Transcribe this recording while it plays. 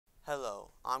Hello,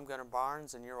 I'm Gunnar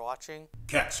Barnes and you're watching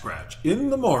Cat Scratch in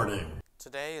the Morning.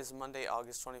 Today is Monday,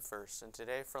 August 21st, and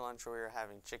today for lunch we are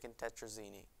having chicken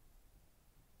tetrazzini.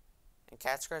 And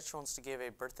Cat Scratch wants to give a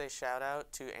birthday shout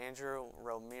out to Andrew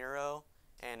Romero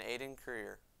and Aiden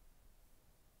Career.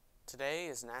 Today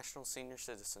is National Senior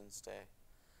Citizens Day.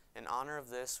 In honor of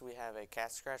this, we have a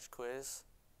Cat Scratch quiz.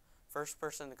 First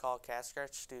person to call Cat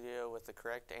Scratch Studio with the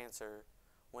correct answer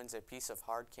wins a piece of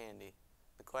hard candy.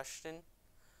 The question: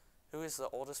 who is the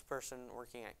oldest person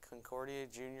working at Concordia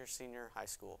Junior Senior High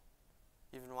School?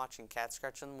 You've been watching Cat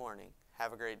Scratch in the Morning.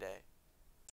 Have a great day.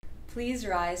 Please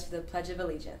rise for the Pledge of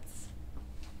Allegiance.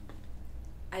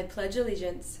 I pledge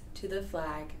allegiance to the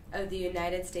flag of the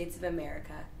United States of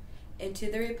America and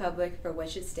to the republic for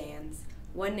which it stands,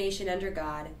 one nation under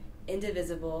God,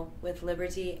 indivisible, with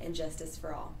liberty and justice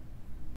for all.